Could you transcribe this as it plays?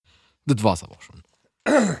Das war's aber auch schon.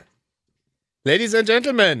 Ladies and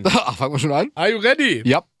Gentlemen. Ach, fangen wir schon an? Are you ready?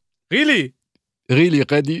 Ja. Really? Really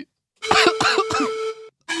ready.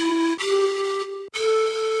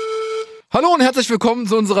 Hallo und herzlich willkommen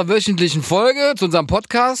zu unserer wöchentlichen Folge, zu unserem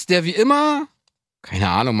Podcast, der wie immer... Keine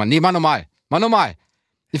Ahnung, Mann. Nee, mach normal. Mach normal.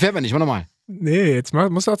 Gefällt mir nicht, mach normal. Nee, jetzt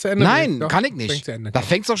musst du auch zu Ende Nein, bringen. Doch, kann ich nicht. Bring zu Ende. Da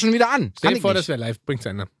fängt's doch schon wieder an. Stell Kann dir ich vor, nicht. das wäre live. Bring zu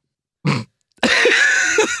Ende.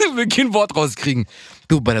 Ich will kein Wort rauskriegen.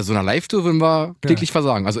 Du, bei so einer Live-Tour würden wir täglich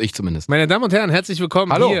versagen. Also ich zumindest. Meine Damen und Herren, herzlich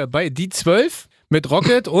willkommen hier bei Die 12 mit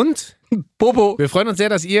Rocket und Bobo. Wir freuen uns sehr,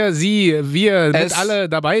 dass ihr, wir mit alle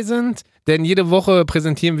dabei sind. Denn jede Woche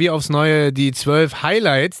präsentieren wir aufs Neue die 12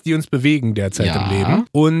 Highlights, die uns bewegen derzeit im Leben.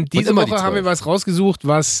 Und diese Woche haben wir was rausgesucht,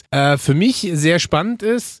 was für mich sehr spannend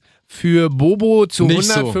ist. Für Bobo zu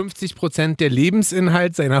 150% der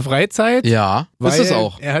Lebensinhalt seiner Freizeit. Ja, ist es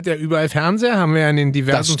auch. Er hat ja überall Fernseher, haben wir ja in den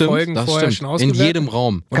diversen Folgen vorher schon ausgewertet. In jedem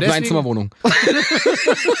Raum. Ich habe eine Einzimmerwohnung.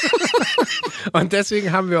 Und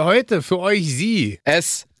deswegen haben wir heute für euch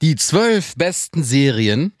die 12 besten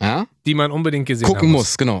Serien, ja, die man unbedingt gesehen gucken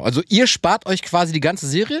muss. Genau. Also ihr spart euch quasi die ganze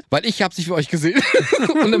Serie, weil ich habe sie für euch gesehen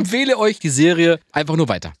und empfehle euch die Serie einfach nur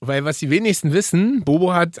weiter. Weil was die wenigsten wissen,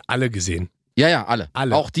 Bobo hat alle gesehen. Ja, alle.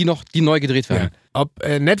 Auch die neu gedreht werden. Ja. Ob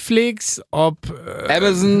Netflix, ob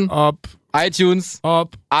Amazon, ob iTunes,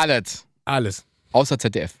 ob alles. Außer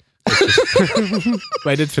ZDF.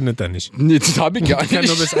 Weil das findet er nicht. Nee, das habe ich gar nicht. Ich kann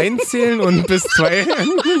nur bis 1 zählen und bis 2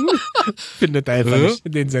 findet er einfach nicht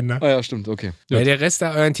den Sender. Ah ja, stimmt, okay. Weil der Rest,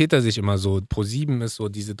 da orientiert er sich immer so. Pro 7 ist so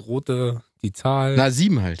diese die Zahl. Na,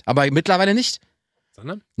 7 halt. Aber mittlerweile nicht.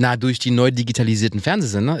 Sondern? Na, durch die neu digitalisierten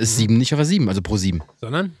Fernsehsender ist 7 nicht auf der 7, also pro 7.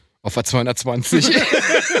 Sondern? Auf der 220.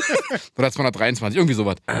 Oder 223, irgendwie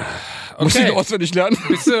sowas. Okay. Muss ich auswendig lernen.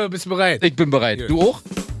 Bist du bereit? Ich bin bereit. Du auch?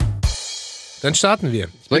 Dann starten wir.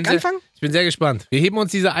 Soll ich anfangen? Ich bin sehr gespannt. Wir heben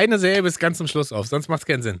uns diese eine Serie bis ganz zum Schluss auf, sonst macht es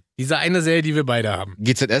keinen Sinn. Diese eine Serie, die wir beide haben.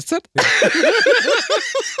 GZSZ?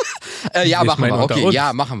 Ja, machen wir. Okay,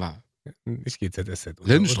 ja, machen wir. Nicht GZSZ.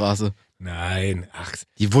 Lindenstraße. Nein. Ach,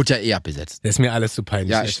 die wurde ja eh abbesetzt. Das ist mir alles zu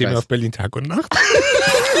peinlich. Ja, ich stehe mir auf Berlin Tag und Nacht.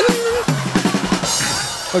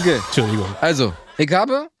 Okay. Entschuldigung. Also,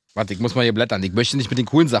 ich muss mal hier blättern. Ich möchte nicht mit den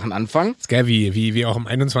coolen Sachen anfangen. Das ist geil, wie wir auch im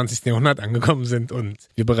 21. Jahrhundert angekommen sind. Und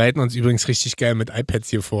wir bereiten uns übrigens richtig geil mit iPads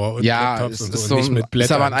hier vor und Laptops und so. Und nicht mit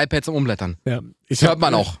Blättern. Ist aber ein iPad zum Umblättern. Ja. Hört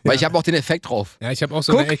man auch, weil ich habe auch den Effekt drauf. Ja, ich habe auch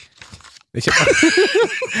so eine... Ich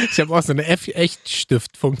habe auch so eine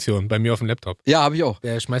Echtstift-Funktion bei mir auf dem Laptop. Ja, habe ich auch.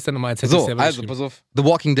 Der schmeißt dann nochmal, als hätte ich selber also, pass auf. The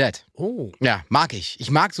Walking Dead. Oh. Ja, mag ich. Ich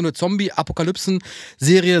mag so eine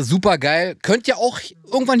Zombie-Apokalypsen-Serie, super geil. Könnt ja auch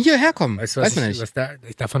irgendwann hierher kommen. Weißt du,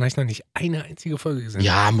 davon habe ich noch nicht eine einzige Folge gesehen.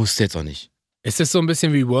 Ja, musst du jetzt auch nicht. Ist das so ein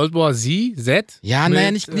bisschen wie World War Z? Ja,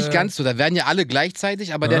 naja, nicht ganz so. Da werden ja alle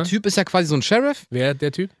gleichzeitig, aber der Typ ist ja quasi so ein Sheriff. Wer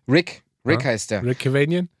der Typ? Rick heißt der. Rick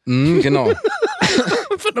Cavanian? Genau.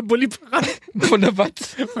 Von der Bulli-Parade. Von der was?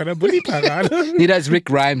 Von der Bulli-Parade. Nee, da ist Rick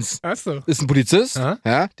Grimes. Achso. Ist ein Polizist.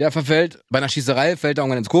 Ja, der verfällt bei einer Schießerei, fällt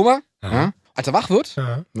irgendwann ins Koma. Ja. Als er wach wird, ist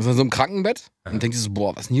er so im Krankenbett und denkt sich so,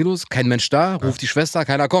 boah, was ist denn hier los? Kein Mensch da, ruft die Schwester,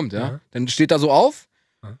 keiner kommt. Ja. Dann steht er so auf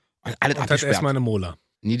und alles abgesperrt. Hat erstmal eine Mola.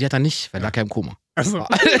 Nee, die hat er nicht, weil er lag ja im Koma. Achso.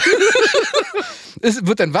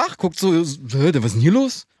 Wird dann wach, guckt so, was ist denn hier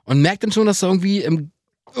los? Und merkt dann schon, dass da irgendwie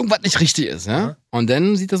irgendwas nicht richtig ist. Ja? Und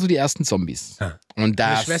dann sieht er so die ersten Zombies. Und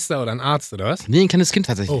eine Schwester oder ein Arzt oder was? Nee, ein kleines Kind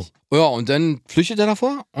tatsächlich. Oh. Ja, und dann flüchtet er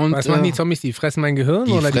davor. Und, was machen die Zombies? Die fressen mein Gehirn?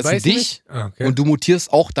 Die oder fressen die dich und du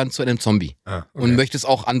mutierst auch dann zu einem Zombie. Und möchtest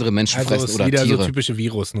auch andere Menschen fressen ist oder wieder Tiere. So typische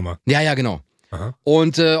Virusnummer. Ja, genau. Aha.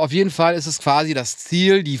 Und auf jeden Fall ist es quasi das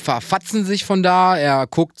Ziel, die verfatzen sich von da, er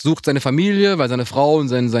sucht seine Familie, weil seine Frau und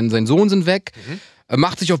sein Sohn sind weg,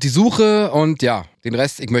 macht sich auf die Suche und ja, den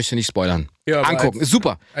Rest, ich möchte nicht spoilern. Ja, angucken, ist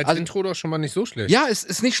super. Als Intro doch schon mal nicht so schlecht. Ja,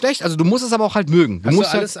 ist nicht schlecht, also du musst es aber auch halt mögen.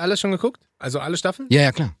 Hast du alles schon geguckt? Also alle Staffeln?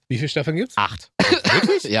 Ja, klar. Wie viele Staffeln gibt's? 8.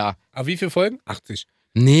 Wirklich? Ja. Aber wie viele Folgen? 80.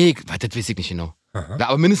 Nee, das weiß ich nicht genau. Ja,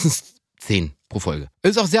 aber mindestens 10 pro Folge.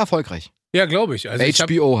 Ist auch sehr erfolgreich. Ja, glaube ich. Also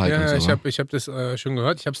HBO halt. Ja, und so, ich hab das schon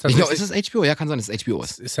gehört. Ich glaube, ist es HBO? Ja, kann sein, dass es HBO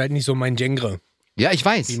ist. Ist halt nicht so mein Genre. Ja, ich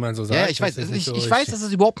weiß. Wie man so sagt. Ja, ich weiß. Ich weiß, dass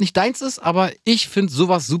es überhaupt nicht deins ist, aber ich finde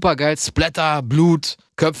sowas super geil. Splatter, Blut,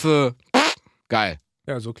 Köpfe. Geil.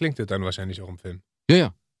 Ja, so klingt es dann wahrscheinlich auch im Film.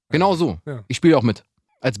 Ja. Genau so. Ja. Ich spiele auch mit.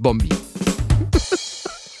 Als Bombi.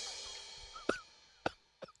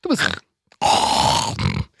 Du bist.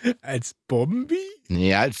 Als Bombi?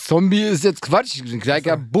 Nee, als Zombie ist jetzt Quatsch. Ich sag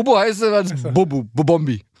ja, Bobo heißt er als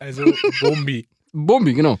Bombi. Also Bombi.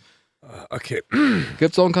 Bombi, genau. Okay.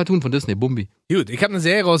 Gibt's auch einen Cartoon von Disney, Bombi. Gut, ich habe eine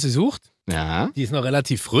Serie rausgesucht. Ja. Die ist noch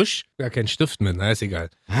relativ frisch. Gar kein Stift mit, na ist egal.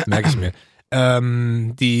 Merke ich mir.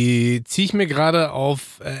 Die ziehe ich mir gerade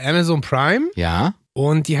auf Amazon Prime. Ja.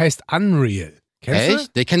 Und die heißt Unreal. Kennst du?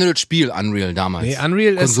 Echt? Ich kenne nur das Spiel Unreal damals. Nee,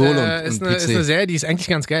 Unreal ist und eine Serie, die ist eigentlich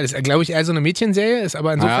ganz geil. Ist, glaube ich, eher so eine Mädchenserie, ist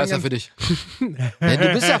aber insofern. Ja, ist ja für dich. Ja,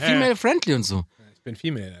 du bist ja female-friendly und so. Ich bin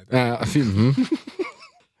female. Ja,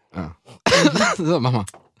 ja. So, mach mal.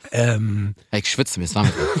 Ich schwitze mir, ist warm.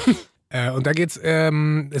 Und da geht's,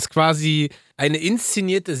 ist quasi eine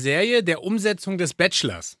inszenierte Serie der Umsetzung des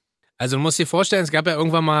Bachelors. Also du musst dir vorstellen, es gab ja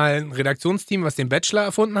irgendwann mal ein Redaktionsteam, was den Bachelor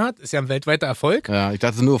erfunden hat. Ist ja ein weltweiter Erfolg. Ja, ich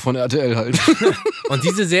dachte nur von RTL halt. Und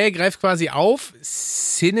diese Serie greift quasi auf,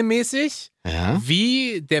 szenemäßig,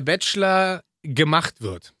 wie der Bachelor gemacht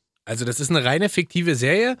wird. Also das ist eine reine fiktive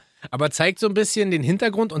Serie, aber zeigt so ein bisschen den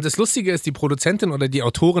Hintergrund. Und das Lustige ist, die Produzentin oder die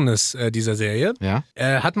Autorin dieser Serie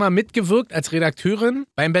hat mal mitgewirkt als Redakteurin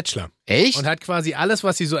beim Bachelor. Echt? Und hat quasi alles,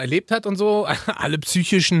 was sie so erlebt hat und so, alle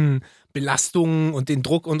psychischen Belastungen und den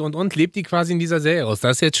Druck und, lebt die quasi in dieser Serie aus. Da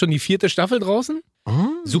ist jetzt schon die 4. Staffel draußen.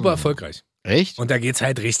 Super erfolgreich. Echt? Und da geht's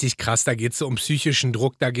halt richtig krass, da geht's so um psychischen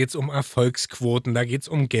Druck, da geht's um Erfolgsquoten, da geht's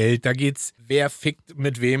um Geld, da geht's, wer fickt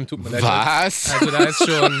mit wem, tut mir leid. Was? Also da ist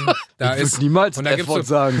schon, da ich ist würde niemals und da gibt's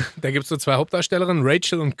sagen. Da gibt's so 2 Hauptdarstellerinnen,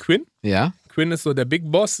 Rachel und Quinn. Ja. Quinn ist so der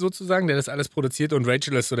Big Boss sozusagen, der das alles produziert, und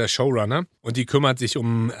Rachel ist so der Showrunner und die kümmert sich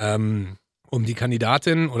um die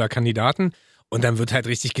Kandidatin oder Kandidaten. Und dann wird halt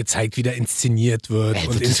richtig gezeigt, wie da inszeniert wird.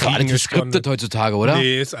 Und das ist doch alles geskriptet heutzutage, oder?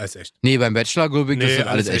 Nee, ist alles echt. Nee, beim Bachelor glaube ich, dass das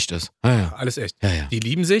alles echt ist. Ja. Alles echt. Ja. Die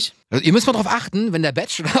lieben sich. Also, ihr müsst mal drauf achten, wenn der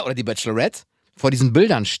Bachelor oder die Bachelorette vor diesen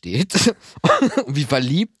Bildern steht und wie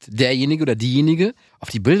verliebt derjenige oder diejenige auf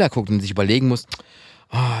die Bilder guckt und sich überlegen muss,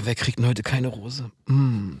 wer kriegt denn heute keine Rose?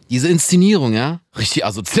 Diese Inszenierung, ja? Richtig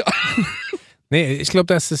asozial. Nee, ich glaube,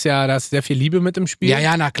 da ist sehr viel Liebe mit im Spiel.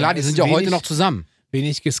 Ja, na klar, die sind ja heute noch zusammen.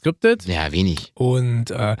 Wenig geskriptet. Ja, wenig.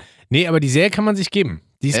 Und, nee, aber die Serie kann man sich geben.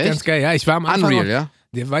 Die ist ganz geil. Ja, ich war am Anfang Unreal,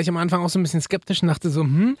 war ich am Anfang auch so ein bisschen skeptisch und dachte so,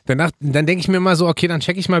 Dann denke ich mir immer so, okay, dann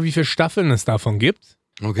check ich mal, wie viele Staffeln es davon gibt.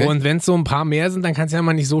 Okay. Und wenn es so ein paar mehr sind, dann kann es ja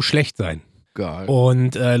mal nicht so schlecht sein. Geil.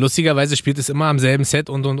 Und lustigerweise spielt es immer am selben Set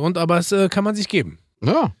und, aber es kann man sich geben.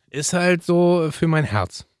 Ja. Ist halt so für mein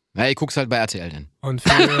Herz. Ja, ich guck's halt bei RTL dann. Und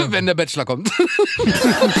wenn der Bachelor kommt.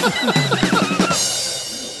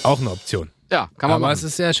 Auch eine Option. Ja, kann man aber machen. Es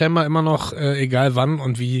ist ja scheinbar immer noch, egal wann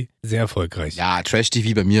und wie, sehr erfolgreich. Ja,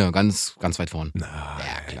 Trash-TV bei mir, ganz, ganz weit vorne. Ja,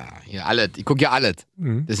 klar. Hier, alles. Ich gucke ja alles.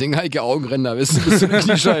 Deswegen habe ich ja Augenränder, bis zu den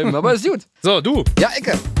Kniescheiben. Aber ist gut. So, du. Ja,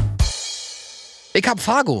 Ecke. Ich hab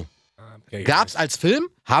Fargo. Okay, Gab's als Film,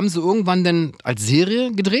 haben sie irgendwann denn als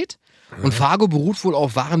Serie gedreht. Und Fargo beruht wohl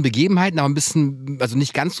auf wahren Begebenheiten, aber ein bisschen, also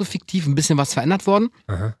nicht ganz so fiktiv, ein bisschen was verändert worden.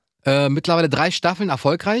 Mittlerweile 3 Staffeln,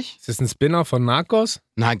 erfolgreich. Ist das ein Spin-off von Narcos?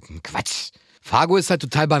 Nein, Quatsch. Fargo ist halt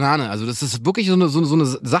total Banane. Also das ist wirklich so eine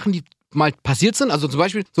Sachen, die mal passiert sind. Also zum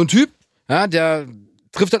Beispiel so ein Typ, ja, der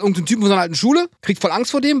trifft dann irgendeinen Typen von seiner alten Schule, kriegt voll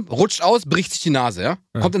Angst vor dem, rutscht aus, bricht sich die Nase, ja.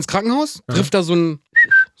 Kommt ins Krankenhaus, trifft da so einen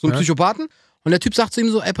Psychopathen und der Typ sagt zu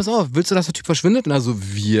ihm so, ey, pass auf, willst du, dass der Typ verschwindet? Und er so,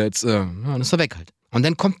 wie jetzt? Dann ist er weg halt. Und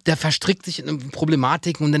dann der verstrickt sich in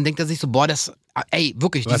Problematiken und dann denkt er sich so, boah,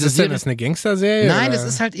 wirklich, Was diese ist denn Serie. das, eine Gangster-Serie? Nein, oder? das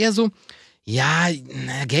ist halt eher so, ja,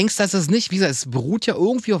 Gangster ist es nicht. Wie gesagt, es beruht ja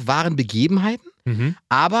irgendwie auf wahren Begebenheiten,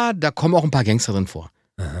 aber da kommen auch ein paar Gangster drin vor.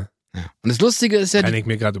 Ja. Und das Lustige ist ja, kann ich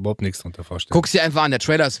mir gerade überhaupt nichts drunter vorstellen. guck's dir einfach an, der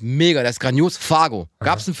Trailer ist mega, der ist grandios. Fargo.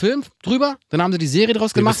 Gab's einen Film drüber, dann haben sie die Serie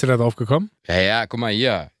draus Wie gemacht. bist du da drauf gekommen? Ja, guck mal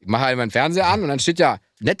hier. Ich mache halt meinen Fernseher an und dann steht ja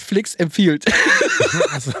Netflix empfiehlt.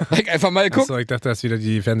 Also, Einfach mal gucken. achso, ich dachte, du hast wieder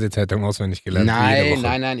die Fernsehzeitung auswendig gelernt.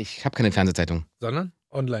 Nein, ich habe keine Fernsehzeitung. Sondern?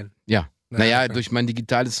 Online. Ja. Naja, okay. durch mein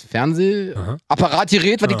digitales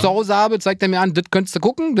Fernsehapparatgerät, was ich zu Hause habe, zeigt er mir an, das könntest du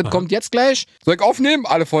gucken, das kommt jetzt gleich. Soll ich aufnehmen?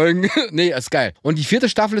 Alle Folgen. Nee, ist geil. Und die 4.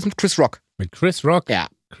 Staffel ist mit Chris Rock. Mit Chris Rock? Ja.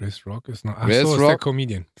 Chris Rock ist noch. Chris Achso, ist Rock. der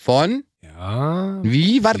Comedian. Von? Ja.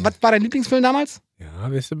 Wie? Was war dein Lieblingsfilm damals? Ja,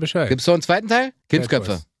 weißt du Bescheid. Gibt's so einen zweiten Teil?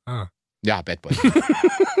 Kindsköpfe. Ja, Bad Boys.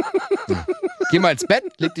 Ja. Geh mal ins Bett,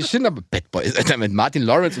 leg dich hin, aber Bad Boys. Alter, mit Martin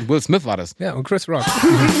Lawrence und Will Smith war das. Ja, und Chris Rock.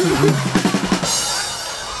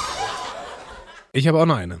 Ich habe auch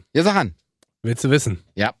noch eine. Ja, sag an. Willst du wissen?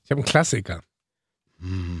 Ja. Ich habe einen Klassiker.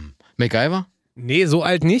 MacGyver? Nee, so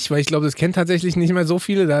alt nicht, weil ich glaube, das kennt tatsächlich nicht mehr so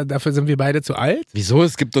viele. Dafür sind wir beide zu alt. Wieso?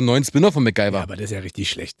 Es gibt doch einen neuen Spin-off von MacGyver. Ja, aber der ist ja richtig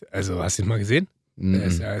schlecht. Also, hast du ihn mal gesehen?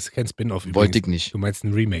 Der ist kein Spin-off übrigens. Wollte ich nicht. Du meinst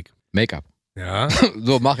ein Remake. Make-up. Ja.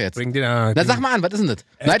 So, mach jetzt. Bring dir da. Na, sag mal an, was ist denn das?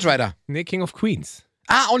 Knight Rider. Nee, King of Queens.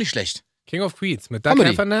 Ah, auch nicht schlecht. King of Queens mit Doug Comedy.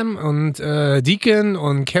 Heffernan und Deacon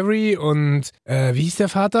und Carrie und wie hieß der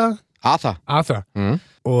Vater? Arthur. Arthur.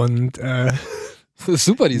 Und Das ist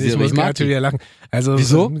super, die Serie. Ich muss gerade wieder lachen. Also,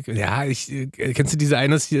 wieso? Ja, kennst du diese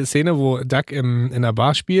eine Szene, wo Duck in einer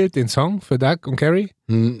Bar spielt, den Song für Duck und Carrie?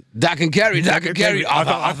 Duck and Carrie, Duck and Carrie.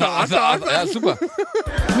 Arthur. Ja, super.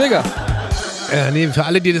 Mega. Nee, für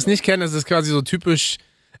alle, die das nicht kennen, das ist quasi so typisch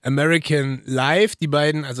American Life. Die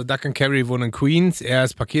beiden, also Duck und Carrie, wohnen in Queens. Er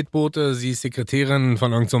ist Paketbote, sie ist Sekretärin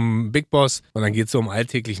von irgendeinem Big Boss. Und dann geht es so um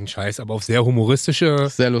alltäglichen Scheiß, aber auf sehr humoristische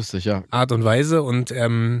sehr lustig, ja. Art und Weise. Und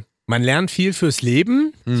man lernt viel fürs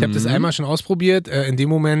Leben. Ich habe das einmal schon ausprobiert. In dem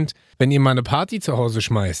Moment, wenn ihr mal eine Party zu Hause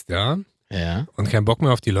schmeißt, ja, und keinen Bock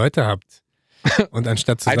mehr auf die Leute habt. Und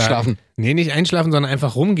anstatt zu einschlafen. sagen, nee, nicht einschlafen, sondern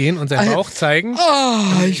einfach rumgehen und seinen Bauch zeigen.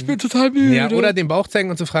 Ah, ich bin total müde. Ja, oder den Bauch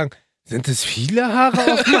zeigen und zu fragen, sind es viele Haare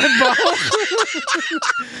auf meinem Bauch?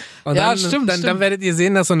 Und ja, dann, stimmt. Dann werdet ihr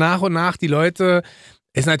sehen, dass so nach und nach die Leute,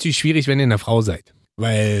 ist natürlich schwierig, wenn ihr eine Frau seid.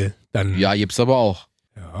 Weil dann... Ja, gibt's aber auch.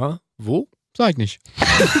 Ja, wo? Sag nicht.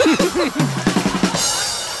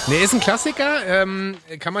 Nee, ist ein Klassiker,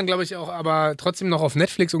 kann man glaube ich auch aber trotzdem noch auf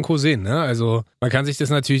Netflix und Co. sehen, ne? Also man kann sich das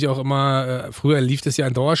natürlich auch immer, früher lief das ja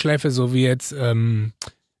in Dauerschleife, so wie jetzt Big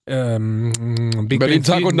Berlin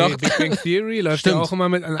Tag und Nacht. Big Bang Theory läuft ja auch immer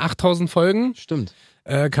mit an 8000 Folgen. Stimmt.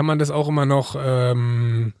 Kann man das auch immer noch,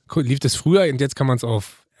 lief das früher und jetzt kann man es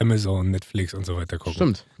auf Amazon, Netflix und so weiter gucken.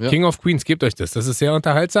 Stimmt. Ja. King of Queens, gebt euch das. Das ist sehr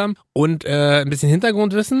unterhaltsam. Und ein bisschen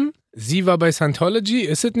Hintergrundwissen. Sie war bei Scientology,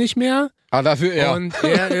 ist es nicht mehr. Ah, dafür er. Und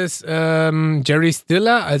er ist Jerry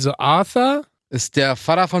Stiller, also Arthur. Ist der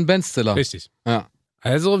Vater von Ben Stiller. Richtig. Ja.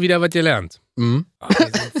 Also wieder was ihr lernt. Mhm. Oh, wir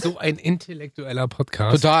sind so ein intellektueller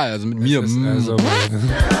Podcast. Total, also mit mir. Also,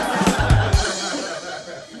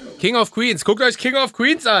 King of Queens, guckt euch King of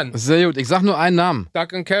Queens an. Sehr gut, ich sag nur einen Namen.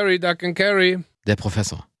 Duck and Carrie, Duck and Carrie. Der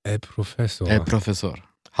Professor. El Professor. El Professor.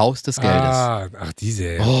 Haus des Geldes. Ach,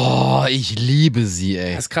 diese. Oh, ich liebe sie,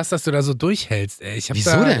 ey. Das ist krass, dass du da so durchhältst, ey.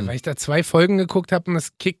 Wieso denn? Weil ich da 2 Folgen geguckt habe und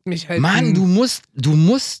das kickt mich halt. Mann, du musst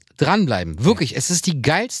dranbleiben. Wirklich, es ist die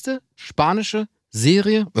geilste spanische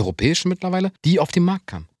Serie, europäische mittlerweile, die auf den Markt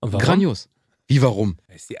kam. Und warum? Grandios. Wie warum?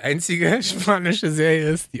 Weil es die einzige spanische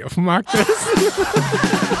Serie ist, die auf dem Markt ist.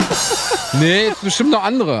 Nee, jetzt bestimmt noch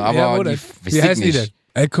andere, aber ja, wie heißt die denn?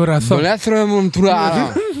 El Corazon.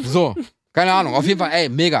 So, keine Ahnung, auf jeden Fall, ey,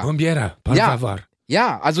 mega. Bombiera, por favor.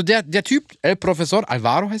 Ja, also der Typ, El Professor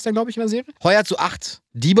Alvaro heißt der, glaube ich, in der Serie, heuert so 8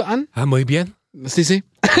 Diebe an. Ah, muy bien. Sí, sí.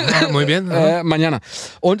 Muy bien. Mañana.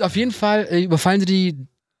 Und auf jeden Fall überfallen sie die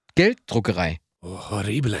Gelddruckerei. Oh,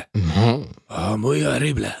 horrible. Oh, muy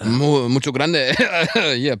horrible. Mucho grande.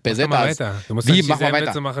 Hier, Pesetas. Du musst wie, nicht mach mal weiter.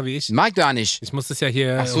 Witze machen wie ich. Mag ich gar nicht. Ich muss das ja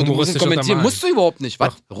hier Achso, du musst es kommentieren. untermalen. Musst du überhaupt nicht.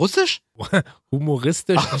 Was? Russisch?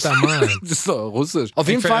 Humoristisch untermalen. Das ist doch Russisch. Auf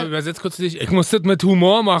jeden Fall. Übersetz kurz dich. Ich muss das mit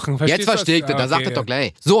Humor machen. Verstehst Jetzt verstehe ich das. Da sagt er doch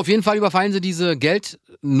gleich. So, auf jeden Fall überfallen sie diese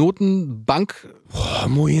Geldnotenbank.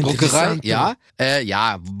 Druckerei. Ja.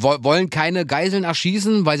 Wollen keine Geiseln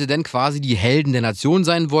erschießen, weil sie dann quasi die Helden der Nation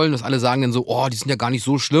sein wollen. Dass alle sagen dann so, oh, die sind ja gar nicht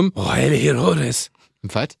so schlimm. Oh, El Herores.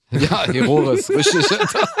 Was? Ja, Herores. Richtig. Du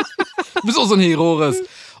bist auch so ein Herores.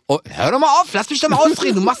 Oh, hör doch mal auf, lass mich doch mal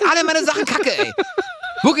ausreden. Du machst alle meine Sachen kacke, ey.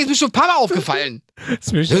 Wirklich, ist mir schon ein paar Mal aufgefallen.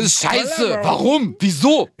 Das ist scheiße. Warum?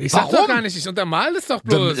 Wieso? Ich sag doch gar nicht, ich untermal es doch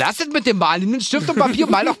bloß. Lass es mit dem Malen. Nimm den Stift und Papier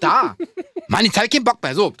und mal doch da. Mann, jetzt hab ich keinen Bock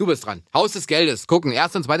mehr. So, du bist dran. Haus des Geldes. Gucken,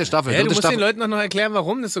 1. und 2. Staffel. Du musst den Leuten noch erklären,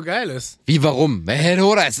 warum das so geil ist. Wie, warum?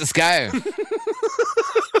 Es ist geil.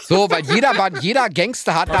 So, weil jeder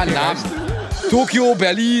Gangster hat da einen Namen. Tokio,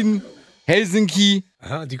 Berlin, Helsinki.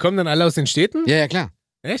 Aha, die kommen dann alle aus den Städten? Ja, klar.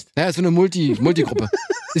 Echt? Ja, ist so eine Multigruppe.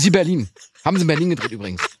 Ist wie Berlin. Haben sie in Berlin gedreht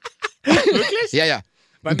übrigens. Wirklich? Ja.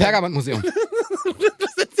 Im Pergamontmuseum.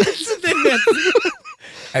 Was erzählst du denn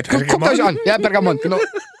jetzt? Guckt euch an. Ja, Pergamont, genau.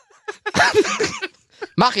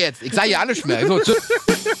 Mach jetzt. Ich sag hier alles mehr. So, tschüss.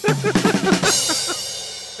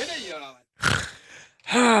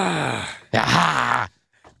 Ja.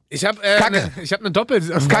 Ich hab Kacke. Ich hab eine Doppel...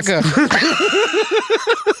 Kacke.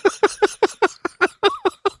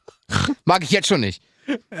 Mag ich jetzt schon nicht.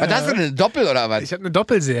 Was hast du denn, eine Doppel oder was? Ich habe eine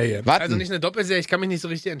Doppelserie. Was? Also nicht eine Doppelserie, ich kann mich nicht so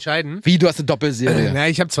richtig entscheiden. Wie, du hast eine Doppelserie? Na,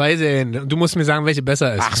 ich habe 2 Serien. Du musst mir sagen, welche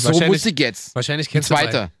besser ist. Ach so, muss ich jetzt. Wahrscheinlich Die kennst du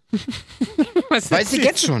zweite. Weiß ich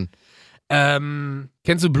jetzt schon.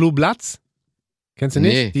 Kennst du Blue Bloods? Kennst du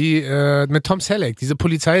nicht? Nee. Die mit Tom Selleck, diese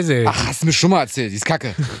Polizeiserie. Ach, hast du mir schon mal erzählt, die ist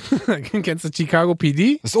kacke. Kennst du Chicago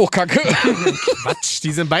PD? Das ist auch kacke. Quatsch,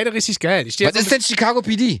 die sind beide richtig geil. Was ist denn Chicago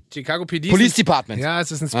PD? Chicago PD? Police Department. Ja,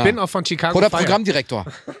 es ist ein Spin-off von Chicago Oder Fire. Programmdirektor.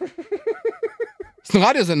 Ist eine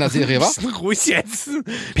Radiosender-Serie, wa? Ruhig jetzt.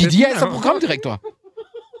 PD ist der Programmdirektor.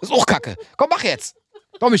 Das ist auch kacke. Komm, mach jetzt.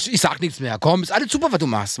 Komm, ich sag nichts mehr. Komm, ist alles super, was du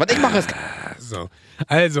machst. Was ich mache, ist kacke. So.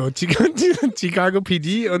 Also, Chicago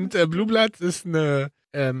PD und Blue Bloods ist eine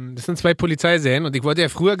das sind 2 Polizeiserien und ich wollte ja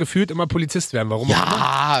früher gefühlt immer Polizist werden. Warum?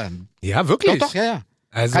 Ja. Ja, wirklich? Doch, ja.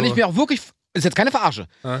 Also, kann ich mir auch wirklich, ist jetzt keine Verarsche,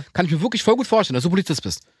 kann ich mir wirklich voll gut vorstellen, dass du Polizist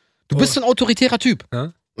bist. Du bist so ein autoritärer Typ.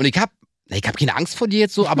 Und ich hab keine Angst vor dir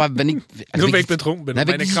jetzt so, aber wenn ich... Also nur wenn ich betrunken bin und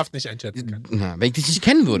meine Kraft nicht einschätzen kann. Wenn ich dich nicht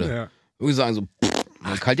kennen würde, würde ich sagen so,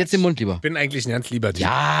 kalt jetzt den Mund lieber. Ich bin eigentlich ein ganz lieber Typ.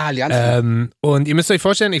 Ja, ganz und ihr müsst euch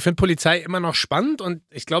vorstellen, ich finde Polizei immer noch spannend und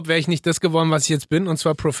ich glaube, wäre ich nicht das geworden, was ich jetzt bin, und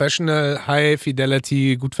zwar Professional, High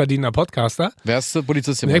Fidelity, gut verdienender Podcaster. Wärst du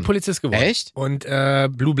Polizist geworden? Wäre ich Polizist geworden. Echt? Und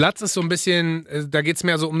Blue Bloods ist so ein bisschen, da geht es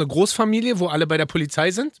mehr so um eine Großfamilie, wo alle bei der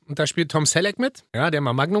Polizei sind. Und da spielt Tom Selleck mit, ja, der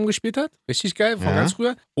mal Magnum gespielt hat. Richtig geil, von ganz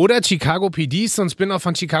früher. Oder Chicago PD, so ein Spin-off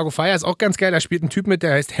von Chicago Fire, ist auch ganz geil. Da spielt ein Typ mit,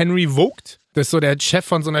 der heißt Henry Vogt. Das ist so der Chef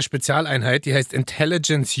von so einer Spezialeinheit, die heißt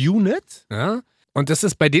Intelligence Unit. Ja? Und das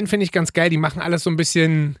ist bei denen, finde ich, ganz geil. Die machen alles so ein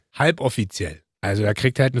bisschen halboffiziell. Also da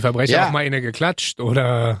kriegt halt ein Verbrecher auch mal eine geklatscht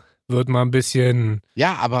oder wird mal ein bisschen...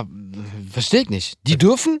 Ja, aber verstehe ich nicht. Die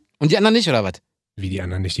dürfen und die anderen nicht, oder was? Wie die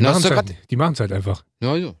anderen nicht? Die machen es halt einfach.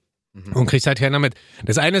 Ja. Und kriegt halt keiner mit.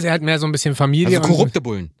 Das eine ist halt mehr so ein bisschen Familie. Also korrupte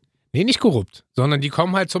Bullen. Nee, nicht korrupt, sondern die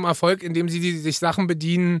kommen halt zum Erfolg, indem sie sich Sachen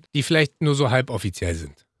bedienen, die vielleicht nur so halboffiziell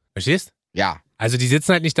sind. Verstehst? Ja. Also die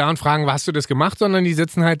sitzen halt nicht da und fragen, hast du das gemacht, sondern die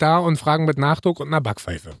sitzen halt da und fragen mit Nachdruck und einer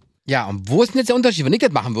Backpfeife. Ja, und wo ist denn jetzt der Unterschied? Wenn ich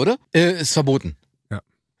das machen würde, ist verboten.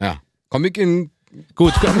 Ja. Komm ich in...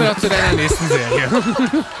 Gut, kommen wir doch zu deiner nächsten Serie.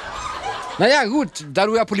 Naja, gut, da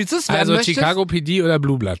du ja Polizist werden also möchtest... Chicago PD oder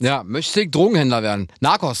Blue Bloods? Ja, möchte ich Drogenhändler werden.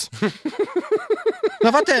 Narcos.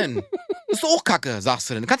 Na, was denn? Ist doch auch Kacke, sagst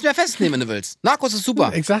du denn. Kannst du mir ja festnehmen, wenn du willst. Narcos ist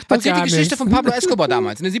super. Ich sag doch Erzählt die Geschichte von Pablo Escobar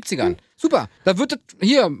damals, in den 70ern. Super. Da wird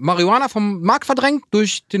hier Marihuana vom Markt verdrängt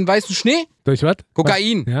durch den weißen Schnee. Durch was?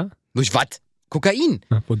 Kokain. Ja? Durch was? Kokain.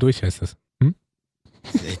 Na, wodurch heißt das?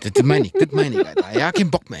 Das meine ich, Alter. Ja, kein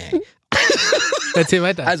Bock mehr, ey. Erzähl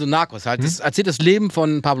weiter. Also Narcos halt. Das erzählt das Leben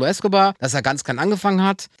von Pablo Escobar, dass er ganz klein angefangen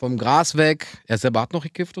hat, vom Gras weg. Er selber hat noch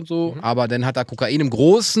gekifft und so, aber dann hat er Kokain im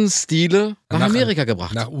großen Stile nach Amerika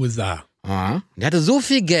gebracht. Nach USA. Der hatte so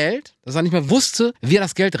viel Geld, dass er nicht mehr wusste, wie er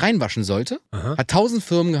das Geld reinwaschen sollte. Hat 1000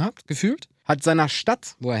 Firmen gehabt, gefühlt. Hat seiner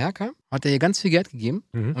Stadt, wo er herkam, hat er hier ganz viel Geld gegeben.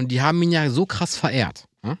 Und die haben ihn ja so krass verehrt.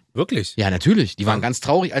 Wirklich? Ja, natürlich. Die waren ganz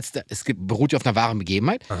traurig, es beruht ja auf einer wahren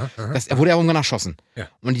Begebenheit. Er wurde ja irgendwann erschossen. Ja.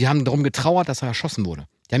 Und die haben darum getrauert, dass er erschossen wurde.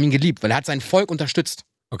 Die haben ihn geliebt, weil er hat sein Volk unterstützt.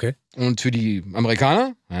 Okay. Und für die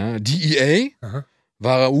Amerikaner, DEA,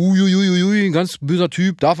 war er, ein ganz böser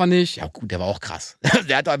Typ, darf er nicht. Ja gut, der war auch krass.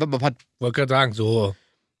 Der hat einfach mal ein paar... Wollte gerade sagen, so...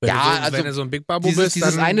 Wenn du so ein Big Babo bist,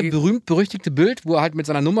 dieses eine berühmt-berüchtigte Bild, wo er halt mit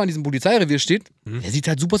seiner Nummer in diesem Polizeirevier steht, der sieht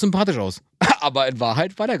halt super sympathisch aus. Aber in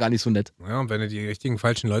Wahrheit war der gar nicht so nett. Ja, und wenn du die richtigen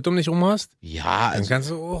falschen Leute um dich rum hast, dann kannst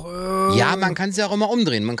du auch... Ja, man kann es ja auch immer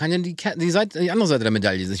umdrehen. Man kann ja die andere Seite der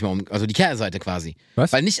Medaille sich mal also die Kehrseite quasi.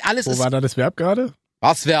 Was? Weil nicht alles Wo war da das Verb gerade?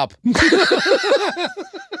 Was Verb?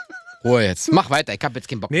 Ruhe jetzt. Mach weiter, ich hab jetzt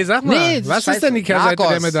keinen Bock. Nee, sag mal, was ist denn die Kehrseite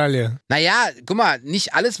der Medaille? Naja, guck mal,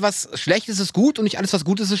 nicht alles, was schlecht ist, ist gut und nicht alles, was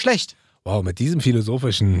gut ist, ist schlecht. Wow, mit diesem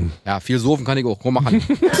philosophischen... Ja, Philosophen kann ich auch. Komm, machen.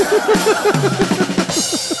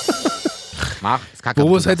 Ist kacke.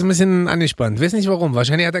 Bobo ist halt ein bisschen angespannt. Weiß nicht warum.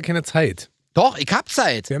 Wahrscheinlich hat er keine Zeit. Doch, ich hab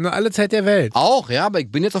Zeit. Wir haben nur alle Zeit der Welt. Auch, ja, aber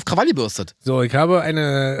ich bin jetzt auf Krawall gebürstet. So, ich habe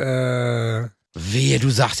eine... Wehe, du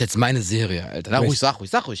sagst jetzt meine Serie, Alter. Na, ruhig, sag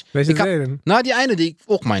ruhig. Welche Serie denn? Na, die eine, die ich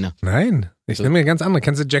auch meine. Nein, ich nehme mir ganz andere.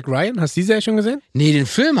 Kennst du Jack Ryan? Hast du die Serie schon gesehen? Nee, den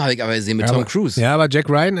Film habe ich aber gesehen mit Tom Cruise. Ja, aber Jack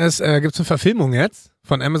Ryan gibt es eine Verfilmung jetzt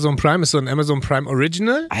von Amazon Prime. Ist so ein Amazon Prime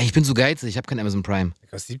Original. Ich bin so geizig, ich habe kein Amazon Prime.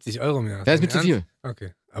 Kostet 70 Euro im Jahr. Das ist mir zu viel.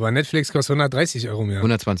 Okay. Aber Netflix kostet 130 Euro im Jahr.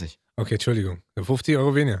 120. Okay, Entschuldigung. 50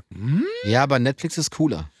 Euro weniger. Ja, aber Netflix ist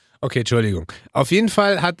cooler. Okay, Entschuldigung. Auf jeden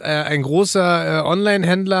Fall hat ein großer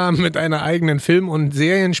Online-Händler mit einer eigenen Film- und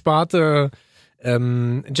Seriensparte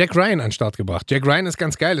Jack Ryan an den Start gebracht. Jack Ryan ist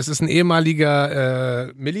ganz geil. Es ist ein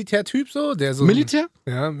ehemaliger Militärtyp so. Der so Militär?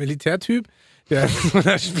 Ja, Militärtyp, der in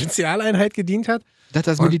einer Spezialeinheit gedient hat. Das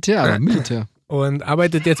ist Militär, aber Militär. Und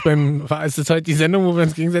arbeitet jetzt ist das heute die Sendung, wo wir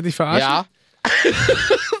uns gegenseitig verarschen? Ja.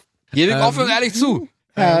 Gebe ich offen und ehrlich zu.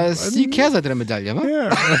 Ja, das ist die Kehrseite der Medaille, wa?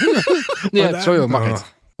 Ja. Nee, Entschuldigung, mach jetzt.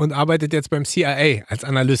 Und arbeitet jetzt beim CIA als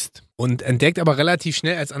Analyst. Und entdeckt aber relativ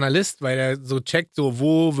schnell als Analyst, weil er so checkt, so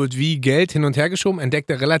wo wird wie Geld hin und her geschoben, entdeckt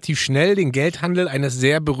er relativ schnell den Geldhandel eines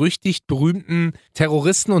sehr berühmten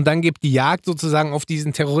Terroristen und dann geht die Jagd sozusagen auf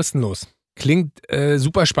diesen Terroristen los. Klingt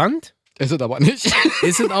super spannend. Ist es aber nicht.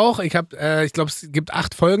 Ist es auch. Ich glaube, es gibt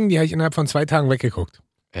 8 Folgen, die habe ich innerhalb von 2 Tagen weggeguckt.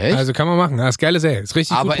 Echt? Also kann man machen. Das ist geile Serie. Ist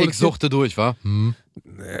richtig aber gut ich suchte durch, wa?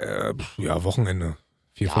 Ja, Wochenende.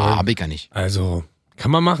 4 ja, Folgen. hab ich gar nicht. Also... Kann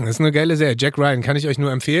man machen, ist eine geile Serie. Jack Ryan kann ich euch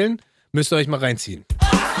nur empfehlen. Müsst ihr euch mal reinziehen.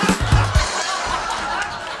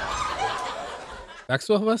 Sagst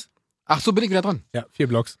du auch was? Ach so, bin ich wieder dran. Ja, 4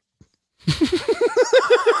 Blocks.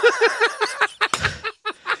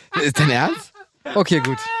 Ist dein Ernst? Okay,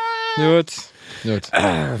 gut. Gut.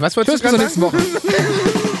 Was wolltest du bis zur nächsten Woche.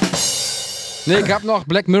 Nee, ich hab noch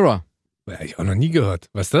Black Mirror. Hab ich auch noch nie gehört.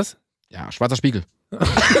 Was ist das? Ja, schwarzer Spiegel.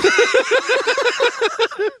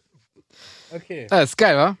 Okay. Das ist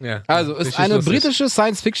geil, wa? Ja. Also, ist eine britische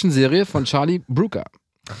Science-Fiction-Serie von Charlie Brooker.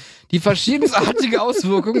 Die verschiedensartige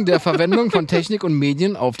Auswirkungen der Verwendung von Technik und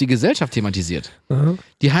Medien auf die Gesellschaft thematisiert.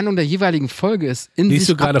 Die Handlung der jeweiligen Folge ist in Liest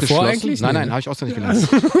sich du gerade abgeschlossen. vor eigentlich? Nein, habe ich auswendig gelernt.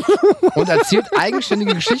 Und erzählt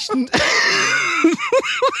eigenständige Geschichten.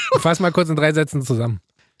 Fass mal kurz in 3 Sätzen zusammen.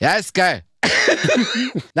 Ja, ist geil.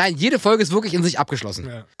 Nein, jede Folge ist wirklich in sich abgeschlossen.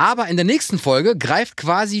 Ja. Aber in der nächsten Folge greift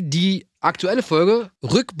quasi die aktuelle Folge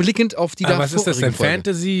rückblickend auf die davor. Was ist das denn? Folge.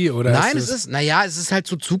 Fantasy? Oder Nein, es ist halt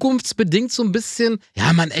so zukunftsbedingt so ein bisschen.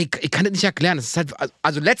 Ja, Mann, ey, ich kann das nicht erklären. Es ist halt,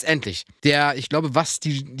 also letztendlich, ich glaube, was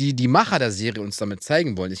die Macher der Serie uns damit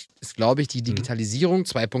zeigen wollen, ist, glaube ich, die Digitalisierung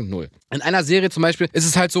 2.0. In einer Serie zum Beispiel ist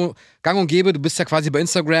es halt so gang und gäbe, du bist ja quasi bei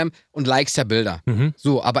Instagram und likest ja Bilder.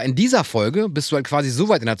 So, aber in dieser Folge bist du halt quasi so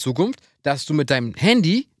weit in der Zukunft, dass du mit deinem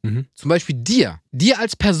Handy zum Beispiel dir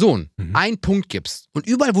als Person einen Punkt gibst. Und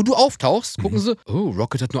überall, wo du auftauchst, gucken sie, oh,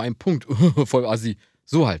 Rocket hat nur einen Punkt. Voll assi.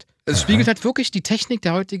 So halt. Es spiegelt halt wirklich die Technik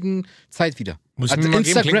der heutigen Zeit wider. Muss also mir mal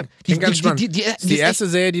Instagram. klingt ganz spannend. Die erste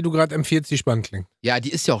Serie, die du gerade empfiehlst, die spannend klingt. Ja,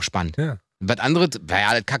 die ist ja auch spannend. Ja. Was anderes,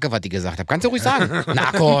 ja, das Kacke, was die gesagt haben. Kannst du ruhig sagen.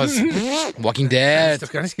 Narcos, Walking Das Dead. hast du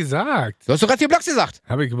doch gar nicht gesagt. Du hast doch gerade 4 Blocks gesagt.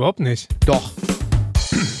 Habe ich überhaupt nicht. Doch.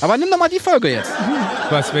 Aber nimm doch mal die Folge jetzt.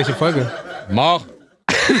 Was, welche Folge? Mach.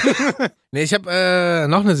 Nee, ich habe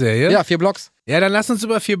noch eine Serie. Ja, 4 Blocks. Ja, dann lass uns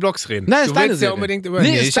über 4 Blocks reden. Nein, ist du deine willst Serie. ja unbedingt über...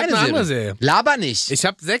 Nee, ist ich habe deine eine andere Serie. Serie. Laber nicht. Ich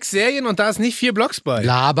habe 6 Serien und da ist nicht 4 Blocks bei.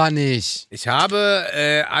 Laber nicht. Ich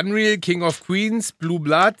habe Unreal, King of Queens, Blue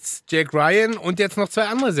Bloods, Jack Ryan und jetzt noch 2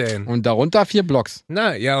 andere Serien. Und darunter 4 Blocks.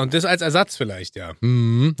 Na, ja, und das als Ersatz vielleicht, ja.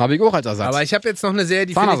 Habe ich auch als Ersatz. Aber ich habe jetzt noch eine Serie,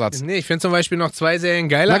 die Zahnersatz. ich finde zum Beispiel noch 2 Serien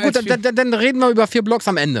geiler Na gut, als 4. dann reden wir über 4 Blocks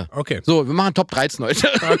am Ende. Okay. So, wir machen Top 13 heute.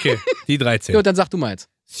 Okay, die 13. Ja, dann sag du mal jetzt.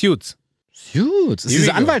 Suits. Suits, das ist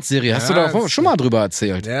diese Anwaltsserie. Hast du doch schon mal drüber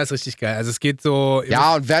erzählt. Ja, ist richtig geil. Also es geht so...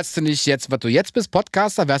 Ja, und wärst du nicht jetzt, was du jetzt bist,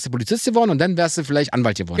 Podcaster, wärst du Polizist geworden und dann wärst du vielleicht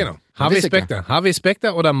Anwalt geworden. Genau. Harvey Specter. Harvey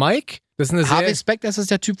Specter oder Mike. Das ist eine Serie. Harvey Specter, ist das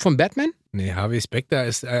der Typ von Batman? Nee, Harvey Specter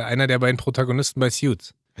ist einer der beiden Protagonisten bei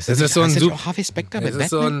Suits. Das ist so ein Harvey Specter bei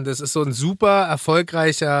Batman? Das ist so ein super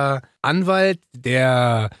erfolgreicher Anwalt,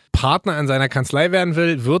 der Partner in seiner Kanzlei werden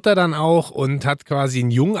will, wird er dann auch und hat quasi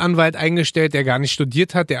einen jungen Anwalt eingestellt, der gar nicht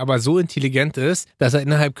studiert hat, der aber so intelligent ist, dass er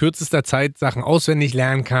innerhalb kürzester Zeit Sachen auswendig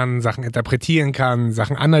lernen kann, Sachen interpretieren kann,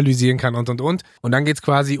 Sachen analysieren kann und. Und dann geht es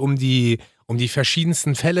quasi um die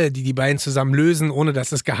verschiedensten Fälle, die beiden zusammen lösen, ohne dass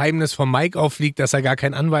das Geheimnis von Mike auffliegt, dass er gar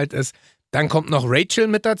kein Anwalt ist. Dann kommt noch Rachel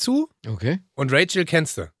mit dazu. Okay. Und Rachel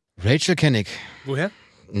kennst du. Rachel kenn ich. Woher?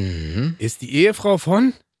 Ist die Ehefrau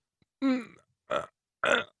von...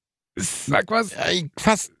 Sag was. Ja, ich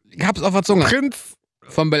hab's auf der Zunge. Prinz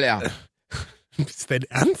Von Bel Air. Ist dein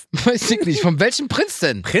Ernst? Weiß ich nicht. Von welchem Prinz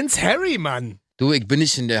denn? Prinz Harry, Mann. Du, ich bin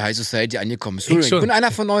nicht in der High Society angekommen. Sorry, ich bin einer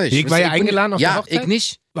von euch. Ich war ja eingeladen auf der Ja, Hochzeit. ich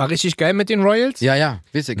nicht. War richtig geil mit den Royals. Ja,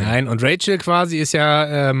 weiß ich. Nein, und Rachel quasi ist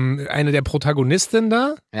ja eine der Protagonistinnen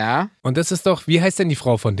da. Ja. Und das ist doch, wie heißt denn die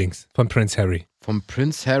Frau von Dings? Von Prinz Harry. Vom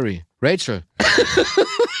Prinz Harry. Rachel.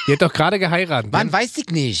 Die hat doch gerade geheiratet. Mann, weiß ich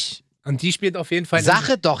nicht. Und die spielt auf jeden Fall...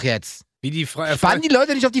 Sache doch jetzt. Wie die Frau... Spannen die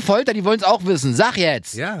Leute nicht auf die Folter, die wollen es auch wissen. Sag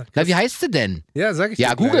jetzt. Ja. Na, wie heißt sie denn? Ja, sag ich Ja,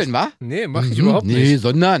 dir gleich. googeln, wa? Nee, mach ich überhaupt nicht. Nee,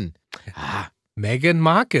 sondern... Ah, Meghan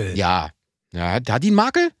Markle. ja. Ja, hat die einen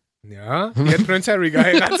Makel? Ja, die hat Prinz Harry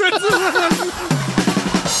geheiratet.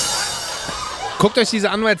 Guckt euch diese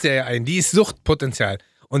Anwaltsserie ein, die ist Suchtpotenzial.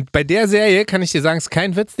 Und bei der Serie kann ich dir sagen, ist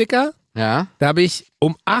kein Witz, Dicker. Ja. Da habe ich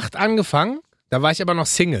um 8 angefangen, da war ich aber noch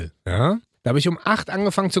Single. Ja. Da habe ich um 8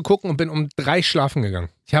 angefangen zu gucken und bin um 3 schlafen gegangen.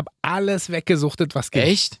 Ich habe alles weggesuchtet, was geht.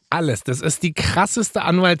 Echt? Alles. Das ist die krasseste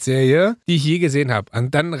Anwaltsserie, die ich je gesehen habe.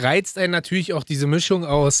 Und dann reizt einen natürlich auch diese Mischung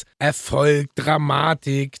aus Erfolg,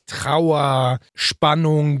 Dramatik, Trauer,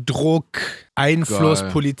 Spannung, Druck, Einfluss,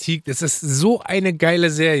 Geil. Politik. Das ist so eine geile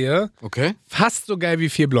Serie. Okay. Fast so geil wie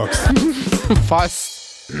 4 Blocks.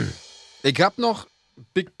 Fast. Ich hab noch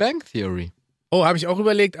Big Bang Theory. Oh, habe ich auch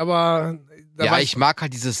überlegt, aber... Ja, ich mag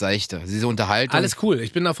halt dieses Seichte, diese Unterhaltung. Alles cool,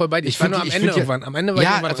 ich bin da voll bei dir. Ich war nur am Ende irgendwann. Am Ende war ich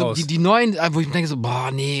ja, irgendwann also raus. die neuen, wo ich denke so,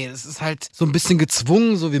 boah, nee, das ist halt so ein bisschen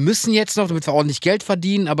gezwungen, so wir müssen jetzt noch, damit wir ordentlich Geld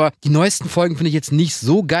verdienen, aber die neuesten Folgen finde ich jetzt nicht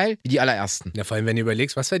so geil wie die allerersten. Ja, vor allem, wenn du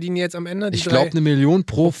überlegst, was verdienen die jetzt am Ende? Ich glaube 1 Million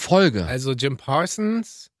pro Folge. Also Jim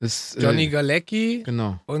Parsons, Das, Johnny Galecki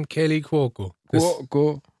genau. und Kelly Cuoco.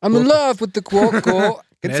 Cuoco. I'm in love with the Cuoco.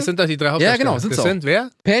 Es sind doch die 3 Hauptdarsteller. Ja, genau. Das sind wer?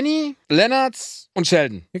 Penny, Leonard und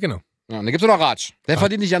Sheldon. Ja, genau. Ja, und dann gibt's noch Raj. Der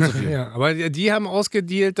verdient nicht ganz so viel. Ja, aber die haben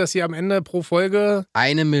ausgedealt, dass sie am Ende pro Folge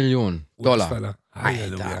 $1 Million. Halleluja.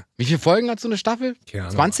 Alter. Wie viele Folgen hat so eine Staffel? Keine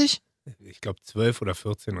Ahnung. 20? Ich glaube 12 oder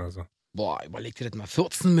 14 oder so. Boah, überleg dir das mal.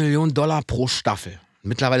 $14 Millionen pro Staffel.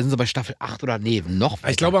 Mittlerweile sind sie bei Staffel 8 oder noch weiter.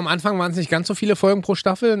 Ich glaube, am Anfang waren es nicht ganz so viele Folgen pro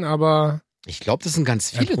Staffel, aber... Ich glaube, das sind ganz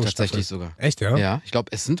viele tatsächlich sogar. Echt, ja? Ja, ich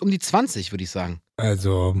glaube, es sind um die 20, würde ich sagen.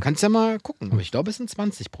 Also... Du kannst ja mal gucken, aber ich glaube, es sind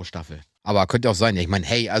 20 pro Staffel. Aber könnte auch sein. Ja, ich meine,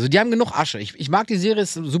 hey, also die haben genug Asche. Ich mag die Serie,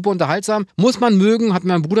 ist super unterhaltsam. Muss man mögen, hat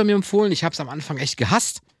mein Bruder mir empfohlen. Ich habe es am Anfang echt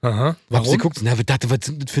gehasst. Aha. Warum? Ich geguckt, was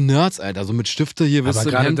sind das für Nerds, Alter? So mit Stifte hier. Aber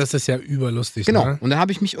gerade das ist ja überlustig. Genau. Ne? Und dann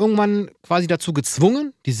habe ich mich irgendwann quasi dazu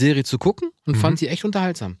gezwungen, die Serie zu gucken und fand sie echt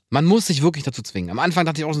unterhaltsam. Man muss sich wirklich dazu zwingen. Am Anfang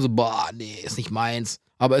dachte ich auch so, boah, nee, ist nicht meins.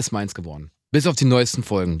 Aber ist meins geworden. Bis auf die neuesten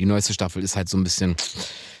Folgen. Die neueste Staffel ist halt so ein bisschen,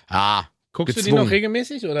 Guckst gezwungen. du die noch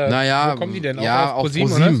regelmäßig? Oder naja, wo kommen die denn? Ja, auf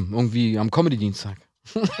ProSieben, irgendwie am Comedy-Dienstag.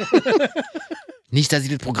 Nicht, dass ich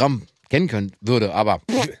das Programm kennen können würde, aber...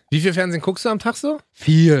 Wie viel Fernsehen guckst du am Tag so?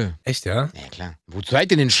 Viel. Echt, ja? Ja, klar. Wozu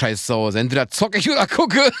seid ihr denn Scheiß zu Hause? Entweder zocke ich oder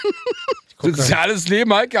gucke. Soziales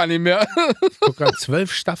Leben halt gar nicht mehr. Ich gucke gerade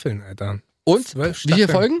 12 Staffeln, Alter. Und? 12 Staffeln. Wie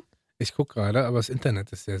viele Folgen? Ich gucke gerade, aber das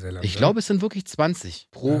Internet ist sehr, sehr lang. Ich glaube, es sind wirklich 20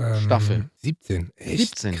 pro Staffel. 17.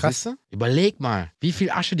 Echt? 17, krass. Siehst du? Überleg mal, wie viel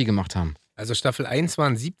Asche die gemacht haben. Also Staffel 1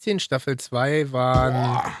 waren 17, Staffel 2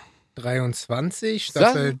 waren 23,